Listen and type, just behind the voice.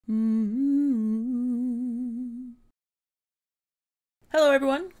Hello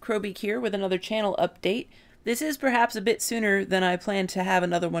everyone, Crowbeak here with another channel update. This is perhaps a bit sooner than I planned to have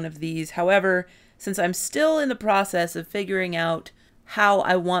another one of these. However, since I'm still in the process of figuring out how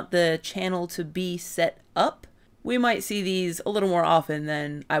I want the channel to be set up, we might see these a little more often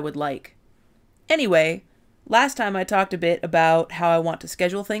than I would like. Anyway, last time I talked a bit about how I want to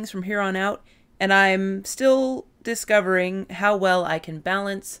schedule things from here on out, and I'm still discovering how well I can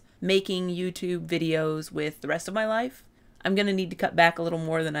balance making YouTube videos with the rest of my life. I'm going to need to cut back a little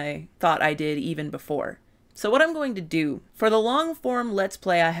more than I thought I did even before. So what I'm going to do, for the long form Let's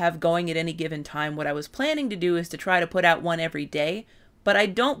Play I have going at any given time, what I was planning to do is to try to put out one every day, but I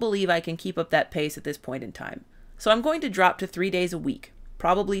don't believe I can keep up that pace at this point in time. So I'm going to drop to 3 days a week,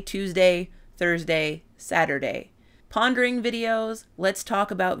 probably Tuesday, Thursday, Saturday. Pondering videos, let's talk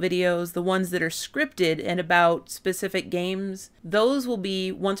about videos, the ones that are scripted and about specific games, those will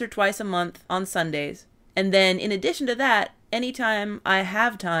be once or twice a month on Sundays. And then in addition to that, anytime I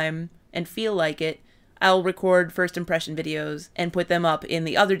have time and feel like it, I'll record first impression videos and put them up in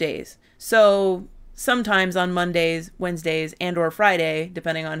the other days. So sometimes on Mondays, Wednesdays, and or Friday,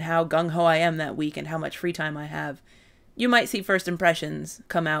 depending on how gung-ho I am that week and how much free time I have, you might see first impressions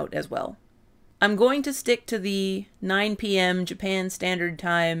come out as well. I'm going to stick to the 9 p.m. Japan Standard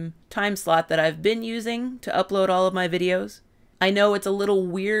Time slot that I've been using to upload all of my videos. I know it's a little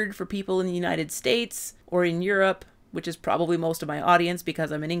weird for people in the United States or in Europe, which is probably most of my audience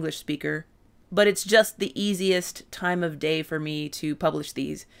because I'm an English speaker, but it's just the easiest time of day for me to publish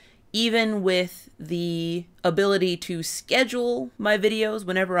these. Even with the ability to schedule my videos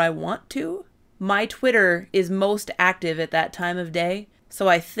whenever I want to, my Twitter is most active at that time of day, so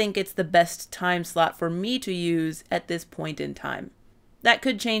I think it's the best time slot for me to use at this point in time. That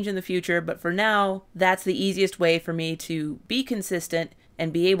could change in the future, but for now, that's the easiest way for me to be consistent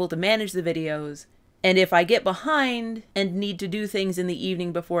and be able to manage the videos. And if I get behind and need to do things in the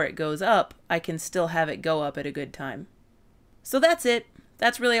evening before it goes up, I can still have it go up at a good time. So that's it.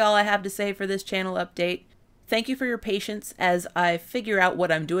 That's really all I have to say for this channel update. Thank you for your patience as I figure out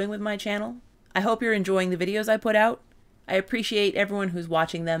what I'm doing with my channel. I hope you're enjoying the videos I put out. I appreciate everyone who's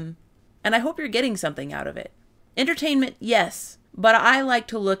watching them, and I hope you're getting something out of it. Entertainment, yes. But I like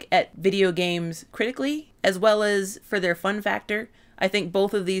to look at video games critically, as well as for their fun factor. I think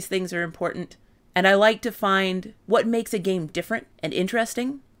both of these things are important. And I like to find what makes a game different and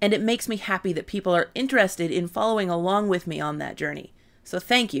interesting. And it makes me happy that people are interested in following along with me on that journey. So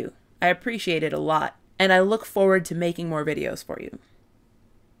thank you. I appreciate it a lot. And I look forward to making more videos for you.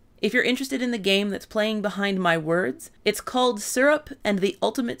 If you're interested in the game that's playing behind my words, it's called Syrup and the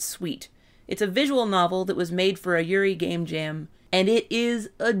Ultimate Sweet. It's a visual novel that was made for a Yuri Game Jam, and it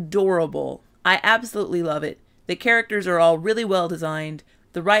is adorable. I absolutely love it. The characters are all really well designed,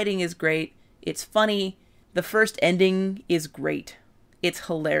 the writing is great, it's funny, the first ending is great. It's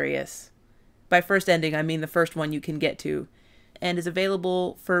hilarious. By first ending, I mean the first one you can get to, and is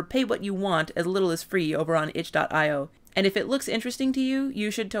available for pay what you want as little as free over on itch.io. And if it looks interesting to you,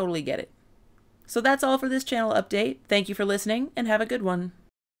 you should totally get it. So that's all for this channel update. Thank you for listening, and have a good one.